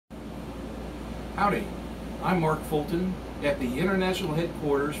Howdy, I'm Mark Fulton at the International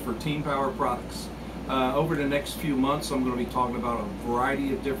Headquarters for Team Power Products. Over the next few months I'm going to be talking about a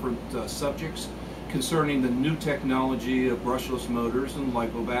variety of different subjects concerning the new technology of brushless motors and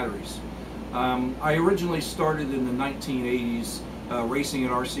LiPo batteries. I originally started in the 1980s racing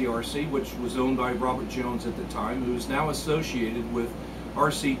at RCRC, which was owned by Robert Jones at the time, who is now associated with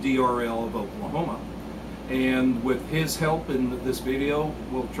RCDRL of Oklahoma. And with his help in this video,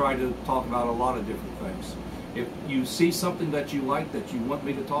 we'll try to talk about a lot of different things. If you see something that you like that you want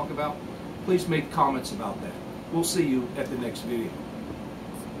me to talk about, please make comments about that. We'll see you at the next video.